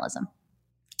sports journalism.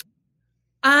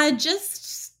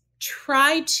 Just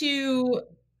try to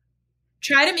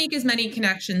make as many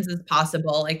connections as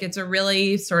possible. Like it's a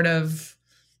really it's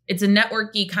a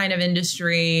networky kind of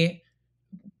industry.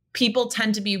 People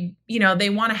tend to be, they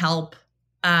want to help.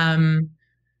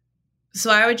 So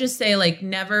I would just say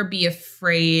never be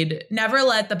afraid, never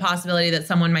let the possibility that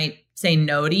someone might say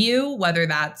no to you, whether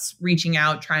that's reaching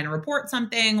out, trying to report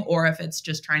something, or if it's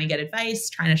just trying to get advice,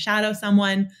 trying to shadow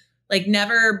someone,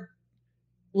 never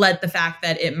let the fact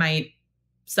that it might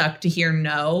suck to hear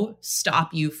no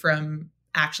stop you from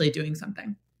actually doing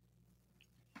something.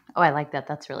 Oh, I like that.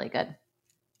 That's really good.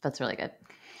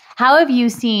 How have you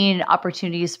seen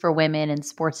opportunities for women in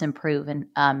sports improve, and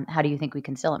how do you think we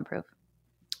can still improve?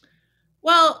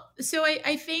 Well, so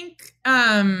I think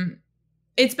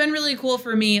it's been really cool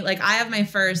for me. I have my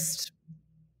first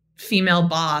female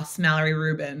boss, Mallory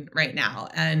Rubin, right now.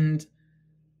 And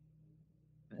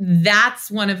that's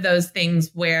one of those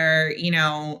things where,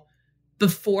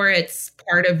 before it's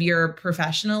part of your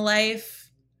professional life,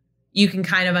 you can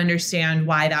kind of understand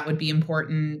why that would be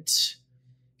important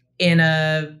in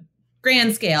a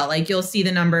grand scale. You'll see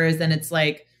the numbers and it's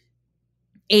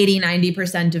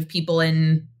 80-90% of people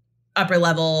in upper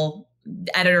level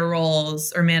editor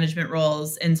roles or management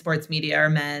roles in sports media are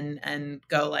men, and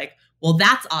go well,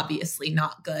 that's obviously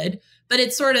not good. But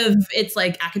it's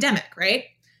academic, right?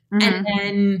 Mm-hmm. And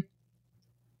then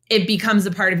it becomes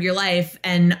a part of your life.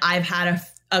 And I've had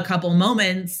a couple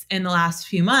moments in the last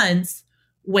few months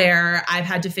where I've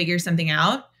had to figure something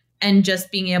out, and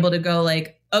just being able to go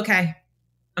okay,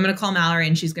 I'm going to call Mallory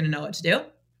and she's going to know what to do,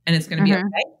 and it's going to be okay.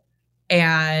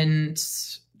 And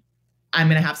I'm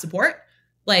going to have support.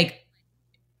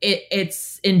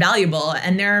 It's invaluable.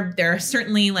 And there are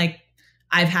certainly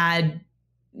I've had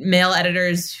male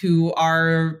editors who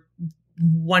are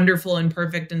wonderful and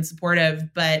perfect and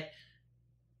supportive, but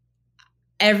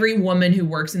every woman who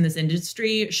works in this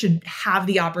industry should have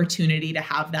the opportunity to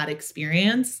have that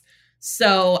experience.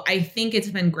 So I think it's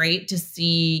been great to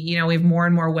see, we have more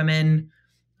and more women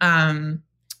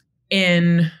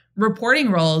in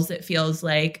reporting roles. It feels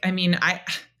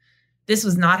this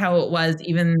was not how it was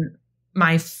even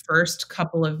my first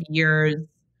couple of years.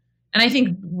 And I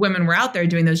think women were out there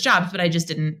doing those jobs, but I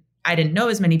didn't know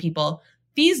as many people.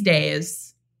 These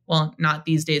days, well, not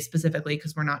these days specifically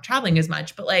because we're not traveling as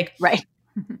much, but right.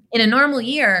 In a normal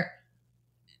year,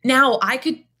 now I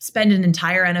could spend an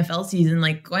entire NFL season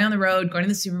going on the road, going to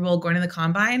the Super Bowl, going to the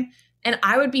combine, and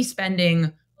I would be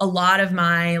spending a lot of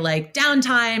my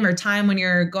downtime or time when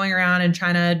you're going around and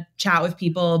trying to chat with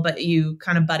people, but you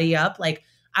kind of buddy up.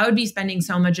 I would be spending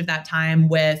so much of that time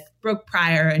with Brooke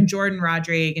Pryor and Jordan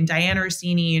Rodrigue and Diana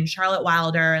Rossini and Charlotte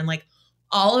Wilder and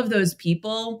all of those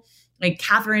people,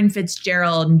 Catherine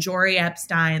Fitzgerald and Jory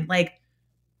Epstein.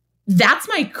 That's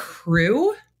my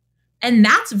crew. And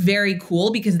that's very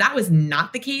cool because that was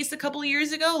not the case a couple of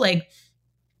years ago.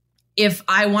 If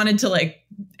I wanted to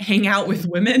hang out with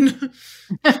women,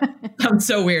 sounds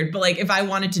so weird, but if I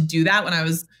wanted to do that when I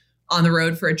was on the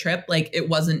road for a trip, it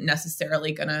wasn't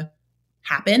necessarily gonna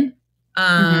happen.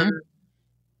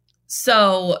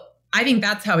 So I think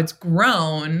that's how it's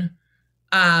grown.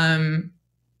 Then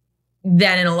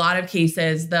in a lot of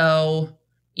cases, though,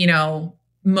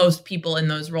 most people in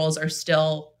those roles are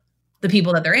still the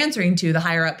people that they're answering to. The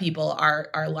higher up people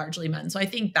are largely men. So I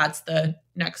think that's the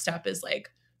next step is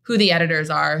who the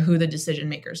editors are, who the decision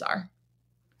makers are.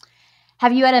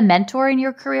 Have you had a mentor in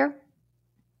your career?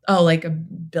 Oh, a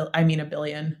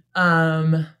billion.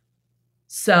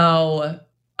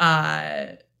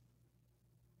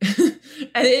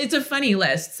 It's a funny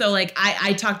list. So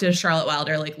I talk to Charlotte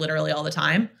Wilder literally all the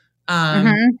time.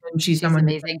 And she's someone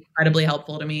amazing, who's incredibly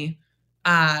helpful to me.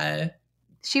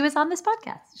 She was on this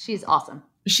podcast. She's awesome.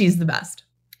 She's the best.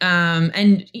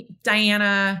 And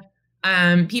Diana,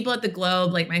 people at the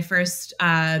Globe, my first,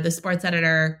 the sports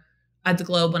editor at the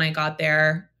Globe when I got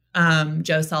there,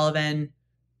 Joe Sullivan,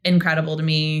 incredible to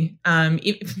me.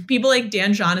 People like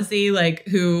Dan Shaughnessy,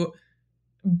 who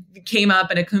came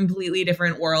up in a completely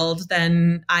different world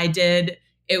than I did.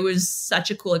 It was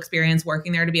such a cool experience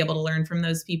working there to be able to learn from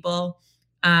those people.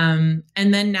 And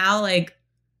then now, like,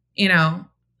 you know,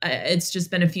 it's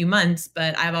just been a few months,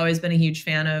 but I've always been a huge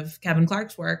fan of Kevin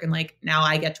Clark's work. And like, now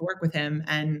I get to work with him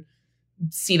and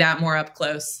see that more up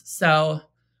close. So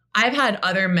I've had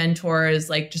other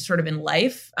mentors, like just sort of in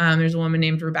life. There's a woman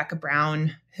named Rebecca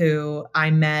Brown who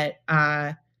I met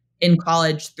in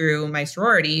college through my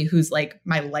sorority, who's like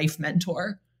my life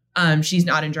mentor. She's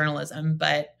not in journalism,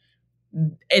 but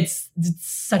it's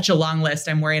such a long list.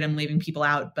 I'm worried I'm leaving people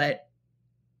out, but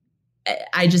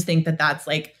I just think that that's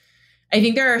like, I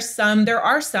think there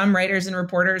are some writers and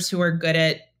reporters who are good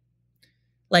at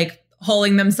like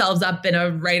holding themselves up in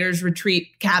a writer's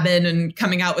retreat cabin and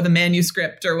coming out with a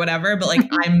manuscript or whatever. But like,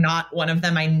 I'm not one of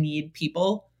them. I need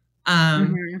people.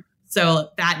 So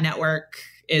that network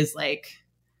is like,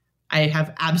 I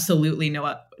have absolutely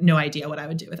no idea what I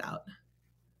would do without.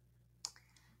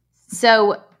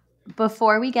 So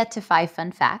before we get to 5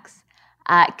 fun facts,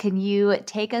 can you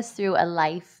take us through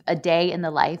a day in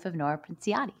the life of Nora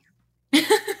Princiotti?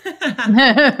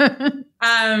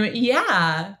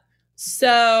 Yeah.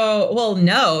 So, well,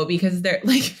 no, because they're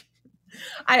like,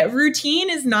 routine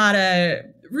is a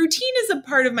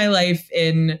part of my life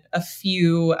in a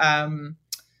few,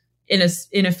 in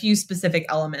a few specific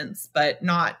elements, but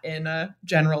not in a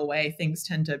general way. Things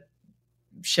tend to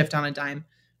shift on a dime.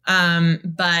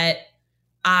 But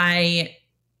I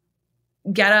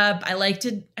get up. I like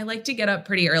to get up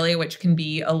pretty early, which can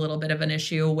be a little bit of an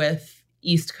issue with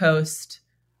East Coast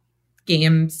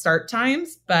game start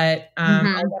times. But I'll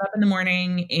get up in the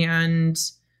morning and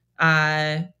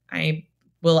I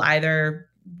will either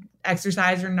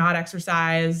exercise or not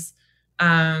exercise.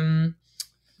 And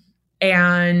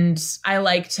I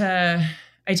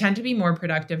tend to be more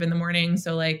productive in the morning.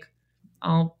 So like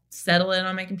I'll settle in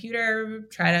on my computer,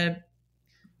 try to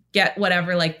get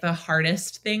whatever like the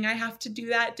hardest thing I have to do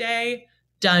that day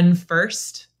done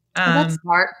first. That's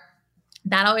smart.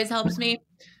 That always helps me.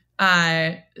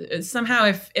 Somehow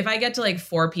if I get to like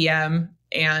 4 p.m.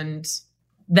 and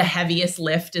the heaviest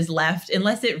lift is left,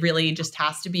 unless it really just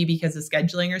has to be because of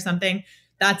scheduling or something,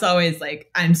 that's always like,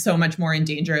 I'm so much more in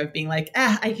danger of being like,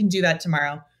 I can do that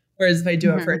tomorrow. Whereas if I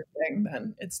do it first thing,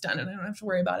 then it's done and I don't have to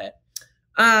worry about it.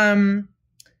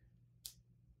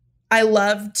 I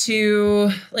like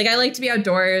to be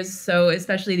outdoors. So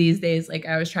especially these days, like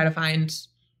I always try to find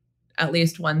at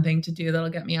least one thing to do that'll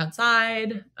get me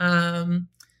outside. And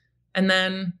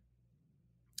then,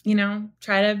 you know,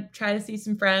 try to see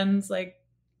some friends, like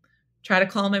try to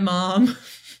call my mom.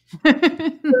 Man, I'm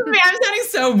sounding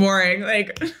so boring.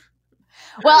 Like,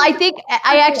 well,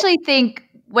 I actually think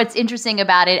what's interesting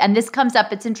about it, and this comes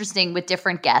up, it's interesting with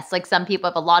different guests. Like some people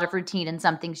have a lot of routine and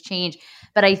some things change,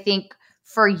 but I think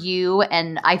for you,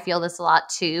 and I feel this a lot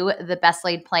too, the best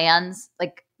laid plans,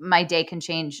 like my day can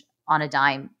change on a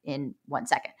dime in 1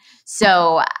 second.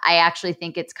 So I actually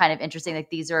think it's kind of interesting.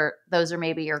 Like those are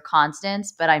maybe your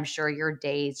constants, but I'm sure your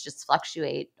days just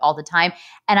fluctuate all the time.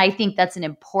 And I think that's an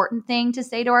important thing to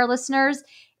say to our listeners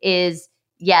is,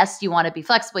 yes, you want to be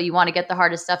flexible. You want to get the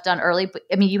hardest stuff done early, but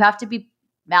I mean, you have to be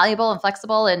malleable and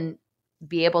flexible and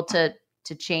be able to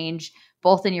change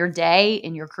both in your day,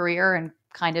 in your career, and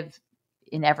kind of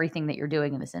in everything that you're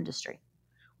doing in this industry.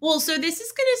 Well, so this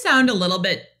is going to sound a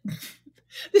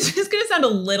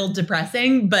little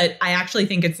depressing, but I actually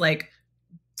think it's like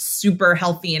super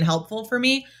healthy and helpful for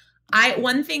me.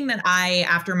 One thing that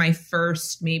after my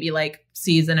first maybe like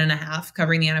season and a half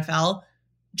covering the NFL,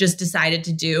 just decided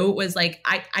to do was like,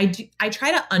 I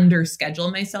try to underschedule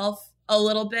myself a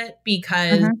little bit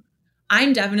because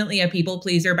I'm definitely a people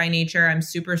pleaser by nature. I'm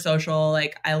super social.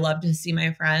 Like I love to see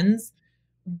my friends,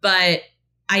 but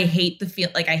I hate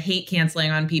I hate canceling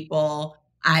on people.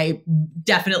 I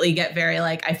definitely get very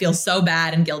like, I feel so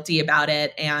bad and guilty about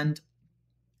it. And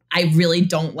I really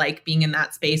don't like being in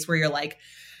that space where you're like,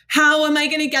 how am I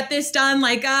going to get this done?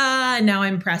 Like, now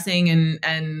I'm pressing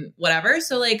and whatever.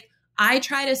 So like, I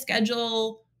try to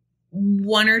schedule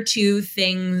 1 or 2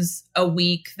 things a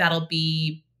week that'll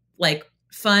be like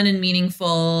fun and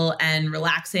meaningful and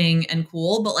relaxing and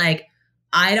cool. But like,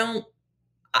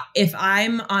 if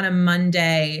I'm on a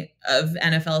Monday of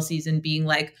NFL season being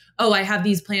like, oh, I have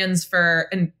these plans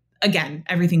and again,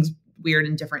 everything's weird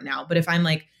and different now. But if I'm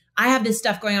like, I have this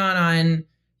stuff going on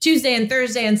Tuesday and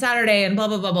Thursday and Saturday and blah,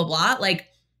 blah, blah, blah, blah. Like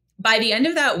by the end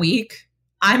of that week,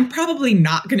 I'm probably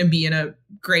not going to be in a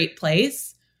great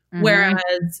place.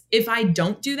 Whereas if I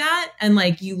don't do that and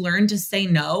like you learn to say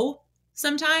no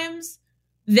sometimes,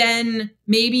 then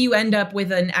maybe you end up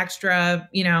with an extra,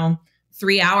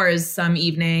 3 hours some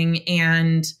evening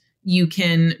and you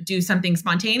can do something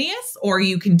spontaneous, or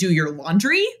you can do your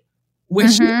laundry, which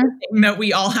is the thing that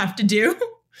we all have to do.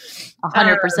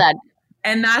 100%.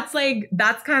 And that's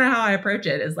kind of how I approach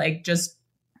it, is like, just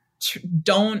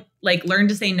don't like learn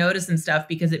to say no to some stuff,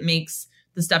 because it makes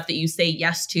the stuff that you say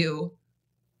yes to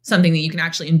something that you can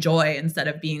actually enjoy, instead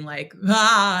of being like,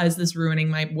 is this ruining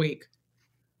my week?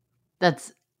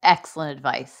 That's excellent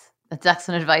advice. That's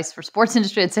excellent advice for sports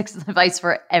industry. It's excellent advice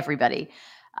for everybody.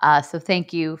 So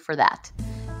thank you for that.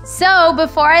 So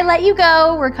before I let you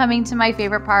go, we're coming to my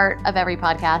favorite part of every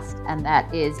podcast, and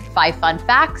that is 5 fun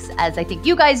facts. As I think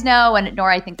you guys know, and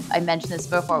Nora, I think I mentioned this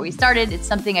before we started, it's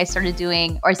something I started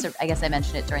doing, or I guess I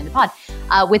mentioned it during the pod,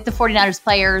 with the 49ers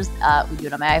players. We do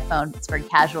it on my iPhone. It's very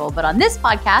casual. But on this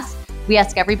podcast, we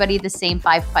ask everybody the same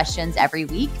 5 questions every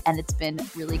week, and it's been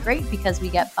really great because we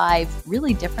get 5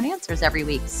 really different answers every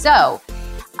week. So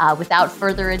without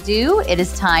further ado, it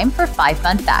is time for 5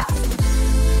 fun facts.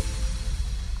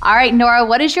 All right, Nora,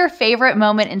 what is your favorite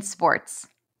moment in sports?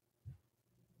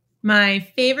 My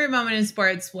favorite moment in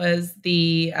sports was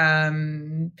the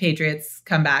Patriots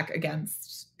comeback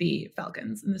against the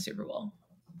Falcons in the Super Bowl.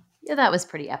 Yeah, that was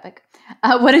pretty epic.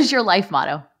 What is your life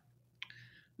motto?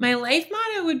 My life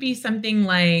motto would be something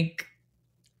like,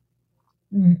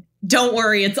 don't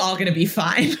worry, it's all going to be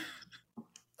fine.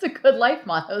 It's a good life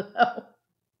motto,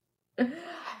 though.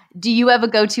 Do you have a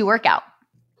go-to workout?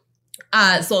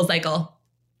 SoulCycle.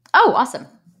 Oh, awesome.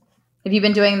 Have you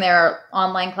been doing their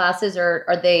online classes, or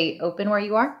are they open where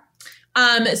you are?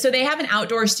 So they have an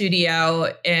outdoor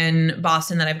studio in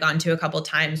Boston that I've gone to a couple of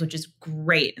times, which is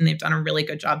great. And they've done a really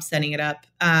good job setting it up.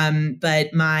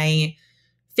 But my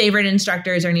favorite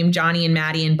instructors are named Johnny and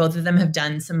Maddie, and both of them have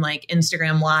done some like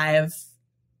Instagram live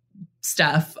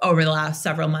stuff over the last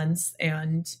several months.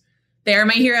 And they are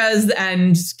my heroes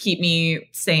and keep me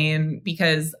sane,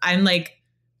 because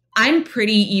I'm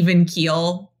pretty even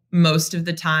keel most of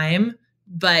the time.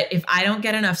 But if I don't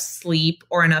get enough sleep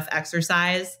or enough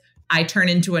exercise, I turn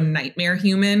into a nightmare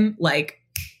human, like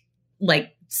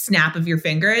snap of your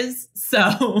fingers.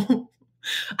 So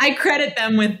I credit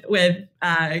them with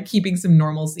keeping some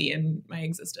normalcy in my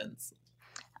existence.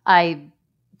 I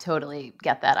totally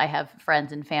get that. I have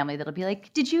friends and family that'll be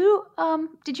like, did you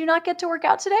not get to work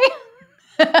out today?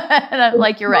 And I'm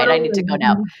like, you're right. I need to go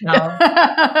now. No.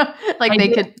 Like they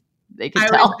could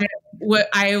tell.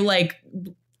 I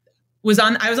was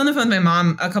on the phone with my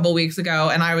mom a couple weeks ago,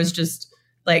 and I was just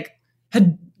like,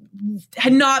 had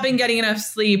not been getting enough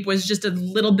sleep, was just a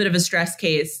little bit of a stress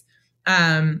case.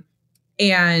 And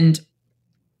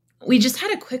we just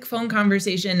had a quick phone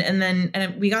conversation,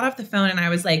 and we got off the phone, and I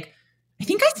was like, I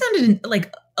think I sounded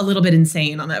like a little bit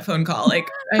insane on that phone call. Like,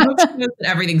 I hope she knows that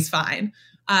everything's fine.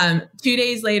 2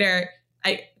 days later,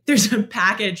 there's a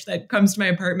package that comes to my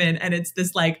apartment, and it's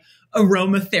this like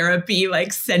aromatherapy,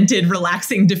 like scented,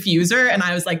 relaxing diffuser. And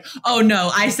I was like, oh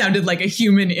no, I sounded like a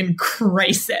human in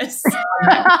crisis.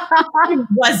 It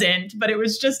wasn't, but it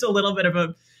was just a little bit of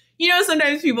a,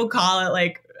 sometimes people call it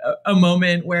like a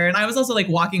moment where, and I was also like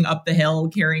walking up the hill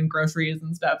carrying groceries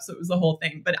and stuff. So it was the whole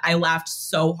thing, but I laughed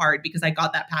so hard because I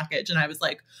got that package and I was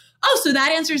like, oh, so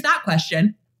that answers that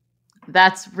question.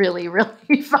 That's really,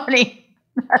 really funny.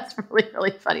 That's really,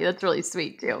 really funny. That's really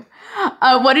sweet too.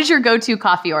 What is your go-to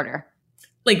coffee order?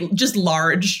 Like just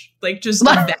large, like just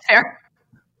fair.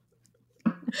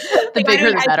 The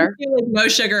bigger the better. I like no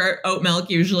sugar oat milk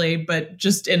usually, but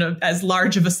just in as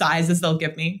large of a size as they'll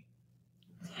give me.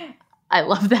 I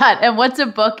love that. And what's a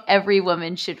book every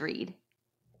woman should read?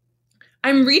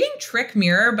 I'm reading Trick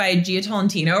Mirror by Gia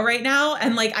Tolentino right now.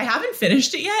 And like, I haven't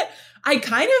finished it yet.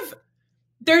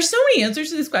 There's so many answers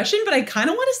to this question, but I kind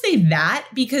of want to say that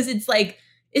because it's like,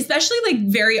 especially like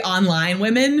very online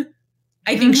women,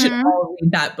 I think should all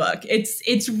read that book.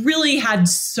 It's really had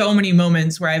so many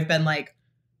moments where I've been like,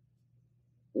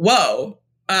 whoa,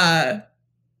 I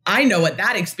know what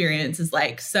that experience is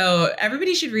like. So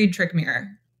everybody should read Trick Mirror.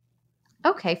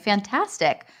 Okay,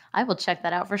 fantastic. I will check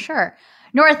that out for sure.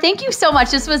 Nora, thank you so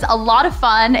much. This was a lot of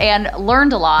fun and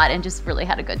learned a lot and just really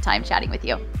had a good time chatting with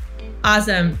you.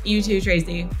 Awesome. You too,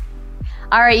 Tracy.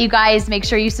 All right, you guys, make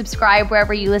sure you subscribe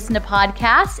wherever you listen to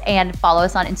podcasts and follow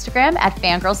us on Instagram at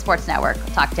Fangirl Sports Network. I'll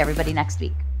talk to everybody next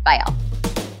week. Bye, y'all.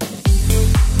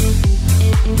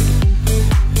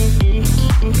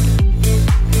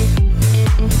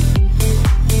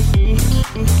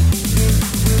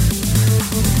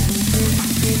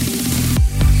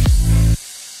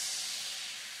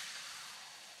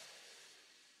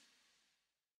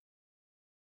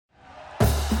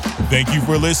 Thank you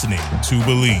for listening to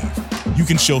Believe. You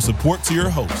can show support to your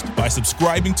host by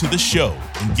subscribing to the show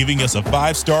and giving us a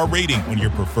 5-star rating on your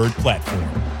preferred platform.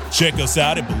 Check us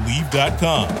out at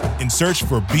Believe.com and search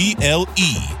for BLEAV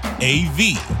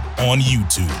on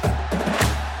YouTube.